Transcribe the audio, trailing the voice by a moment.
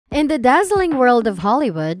In the dazzling world of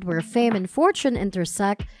Hollywood, where fame and fortune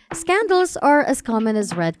intersect, scandals are as common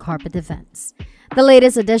as red carpet events. The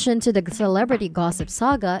latest addition to the celebrity gossip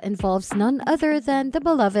saga involves none other than the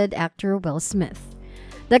beloved actor Will Smith.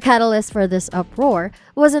 The catalyst for this uproar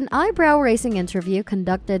was an eyebrow-raising interview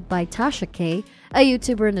conducted by Tasha K., a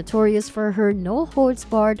YouTuber notorious for her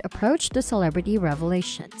no-holds-barred approach to celebrity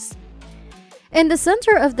revelations. In the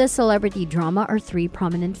center of this celebrity drama are three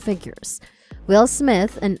prominent figures: Will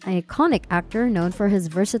Smith, an iconic actor known for his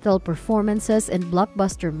versatile performances in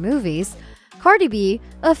blockbuster movies; Cardi B,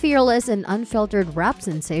 a fearless and unfiltered rap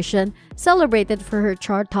sensation, celebrated for her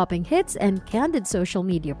chart-topping hits and candid social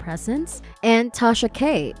media presence; and Tasha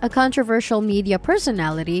K., a controversial media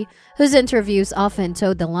personality whose interviews often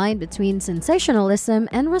towed the line between sensationalism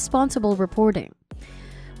and responsible reporting.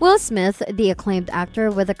 Will Smith, the acclaimed actor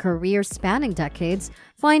with a career spanning decades,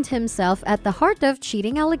 finds himself at the heart of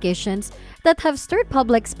cheating allegations that have stirred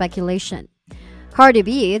public speculation. Cardi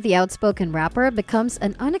B, the outspoken rapper, becomes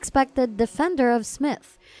an unexpected defender of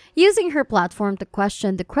Smith, using her platform to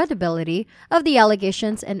question the credibility of the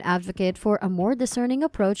allegations and advocate for a more discerning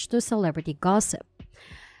approach to celebrity gossip.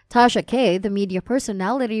 Tasha K., the media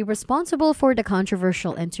personality responsible for the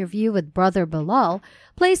controversial interview with brother Bilal,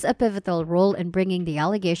 plays a pivotal role in bringing the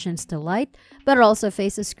allegations to light, but also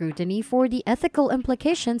faces scrutiny for the ethical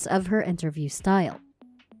implications of her interview style.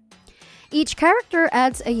 Each character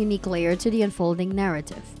adds a unique layer to the unfolding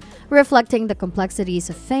narrative, reflecting the complexities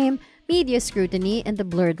of fame, media scrutiny, and the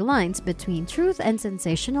blurred lines between truth and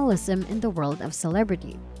sensationalism in the world of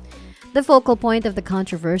celebrity. The focal point of the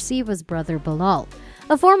controversy was brother Bilal,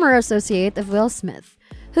 a former associate of Will Smith,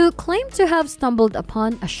 who claimed to have stumbled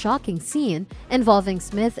upon a shocking scene involving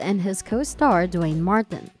Smith and his co-star Dwayne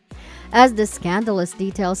Martin. As the scandalous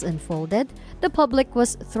details unfolded, the public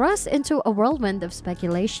was thrust into a whirlwind of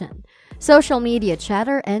speculation, social media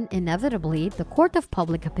chatter, and inevitably the court of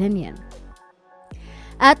public opinion.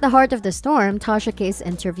 At the heart of the storm, Tasha K's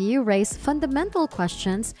interview raised fundamental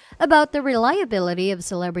questions about the reliability of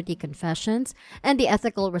celebrity confessions and the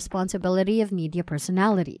ethical responsibility of media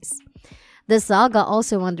personalities. The saga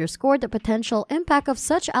also underscored the potential impact of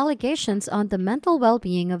such allegations on the mental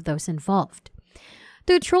well-being of those involved.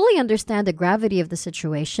 To truly understand the gravity of the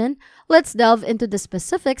situation, let's delve into the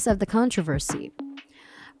specifics of the controversy.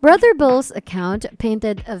 Brother Bill's account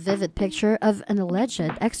painted a vivid picture of an alleged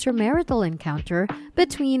extramarital encounter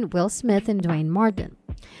between Will Smith and Dwayne Martin.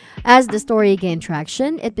 As the story gained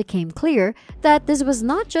traction, it became clear that this was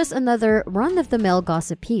not just another run-of-the-mill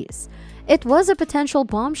gossip piece. It was a potential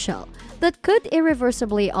bombshell that could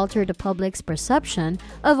irreversibly alter the public's perception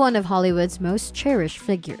of one of Hollywood's most cherished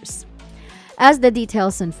figures. As the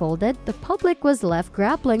details unfolded, the public was left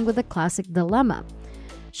grappling with a classic dilemma.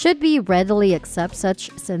 Should we readily accept such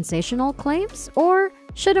sensational claims, or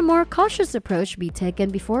should a more cautious approach be taken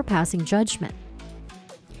before passing judgment?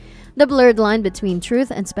 The blurred line between truth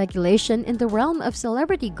and speculation in the realm of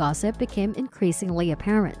celebrity gossip became increasingly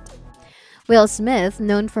apparent. Will Smith,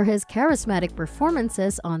 known for his charismatic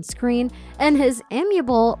performances on screen and his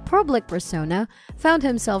amiable public persona, found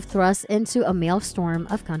himself thrust into a maelstrom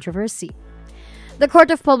of controversy. The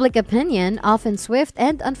court of public opinion, often swift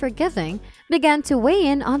and unforgiving, began to weigh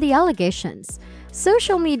in on the allegations.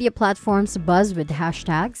 Social media platforms buzzed with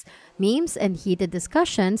hashtags, memes, and heated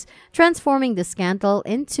discussions, transforming the scandal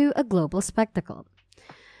into a global spectacle.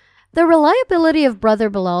 The reliability of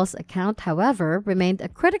brother Bilal's account, however, remained a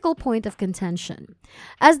critical point of contention.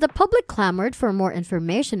 As the public clamored for more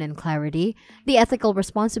information and clarity, the ethical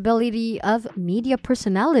responsibility of media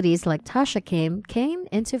personalities like Tasha K came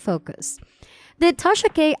into focus. Did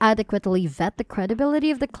Tasha K adequately vet the credibility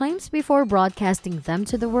of the claims before broadcasting them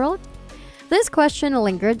to the world? This question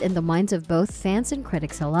lingered in the minds of both fans and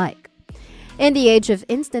critics alike. In the age of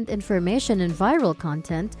instant information and viral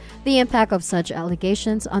content, the impact of such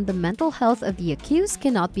allegations on the mental health of the accused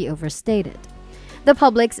cannot be overstated. The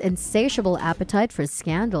public's insatiable appetite for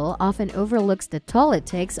scandal often overlooks the toll it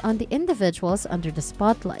takes on the individuals under the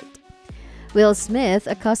spotlight. Will Smith,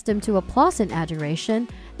 accustomed to applause and adoration,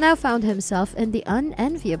 now found himself in the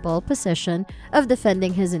unenviable position of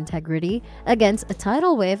defending his integrity against a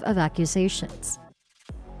tidal wave of accusations.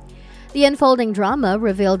 The unfolding drama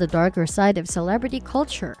revealed the darker side of celebrity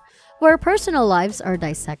culture, where personal lives are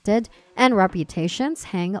dissected and reputations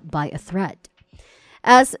hang by a thread.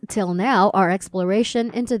 As till now, our exploration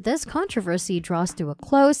into this controversy draws to a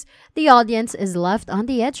close, the audience is left on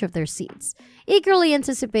the edge of their seats, eagerly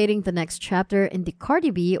anticipating the next chapter in the Cardi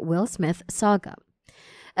B-Will Smith saga.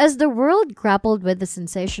 As the world grappled with the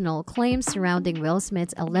sensational claims surrounding Will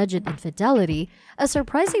Smith's alleged infidelity, a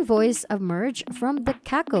surprising voice emerged from the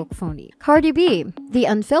cacophony. Cardi B, the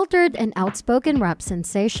unfiltered and outspoken rap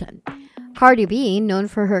sensation. Cardi B, known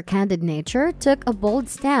for her candid nature, took a bold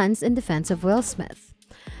stance in defense of Will Smith.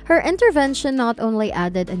 Her intervention not only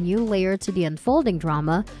added a new layer to the unfolding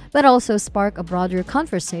drama, but also sparked a broader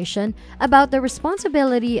conversation about the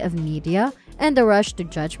responsibility of media and the rush to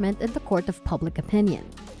judgment in the court of public opinion.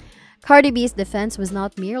 Cardi B's defense was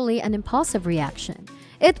not merely an impulsive reaction.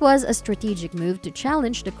 It was a strategic move to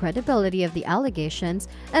challenge the credibility of the allegations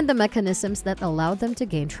and the mechanisms that allowed them to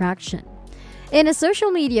gain traction. In a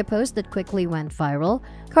social media post that quickly went viral,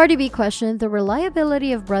 Cardi B questioned the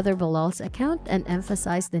reliability of Brother Bilal's account and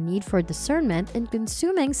emphasized the need for discernment in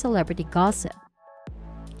consuming celebrity gossip.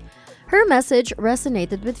 Her message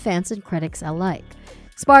resonated with fans and critics alike,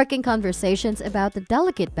 sparking conversations about the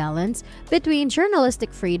delicate balance between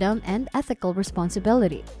journalistic freedom and ethical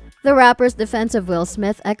responsibility. The rapper's defense of Will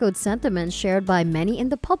Smith echoed sentiments shared by many in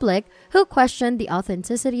the public who questioned the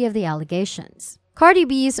authenticity of the allegations. Cardi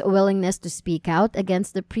B's willingness to speak out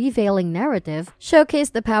against the prevailing narrative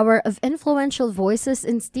showcased the power of influential voices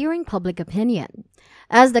in steering public opinion.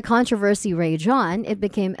 As the controversy raged on, it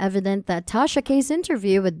became evident that Tasha K's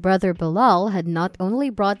interview with Brother Bilal had not only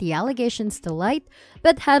brought the allegations to light,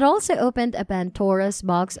 but had also opened a Pandora's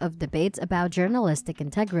box of debates about journalistic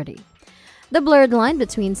integrity. The blurred line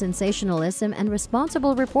between sensationalism and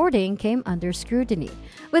responsible reporting came under scrutiny,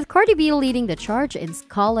 with Cardi B leading the charge in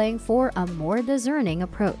calling for a more discerning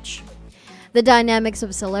approach. The dynamics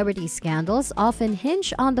of celebrity scandals often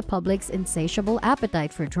hinge on the public's insatiable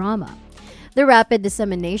appetite for drama. The rapid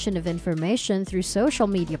dissemination of information through social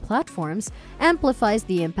media platforms amplifies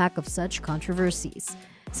the impact of such controversies,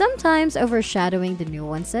 sometimes overshadowing the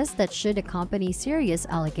nuances that should accompany serious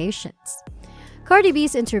allegations. Cardi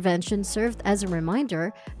B's intervention served as a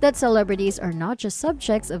reminder that celebrities are not just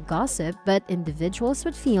subjects of gossip, but individuals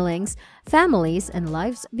with feelings, families, and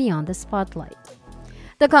lives beyond the spotlight.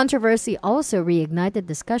 The controversy also reignited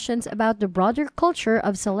discussions about the broader culture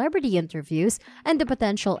of celebrity interviews and the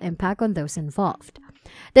potential impact on those involved.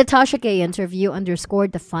 The Tasha K interview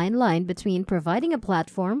underscored the fine line between providing a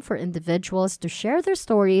platform for individuals to share their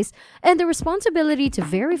stories and the responsibility to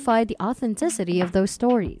verify the authenticity of those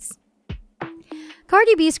stories.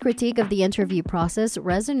 Cardi B's critique of the interview process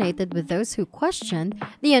resonated with those who questioned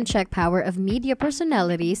the unchecked power of media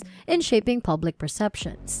personalities in shaping public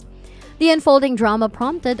perceptions. The unfolding drama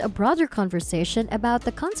prompted a broader conversation about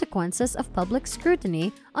the consequences of public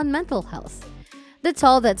scrutiny on mental health. The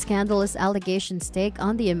toll that scandalous allegations take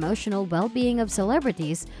on the emotional well-being of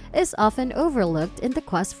celebrities is often overlooked in the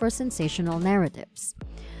quest for sensational narratives.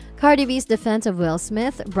 Cardi B's defense of Will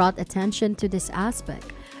Smith brought attention to this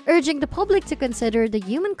aspect, urging the public to consider the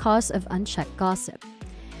human cost of unchecked gossip.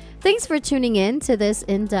 Thanks for tuning in to this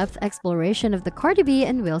in-depth exploration of the Cardi B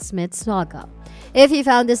and Will Smith saga. If you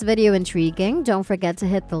found this video intriguing, don't forget to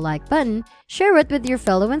hit the like button, share it with your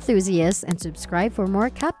fellow enthusiasts, and subscribe for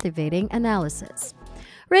more captivating analysis.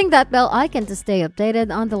 Ring that bell icon to stay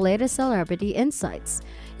updated on the latest celebrity insights.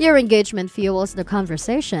 Your engagement fuels the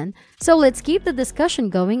conversation, so let's keep the discussion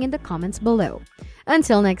going in the comments below.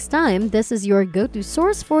 Until next time, this is your go-to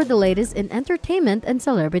source for the latest in entertainment and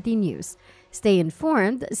celebrity news. Stay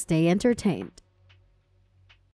informed, stay entertained.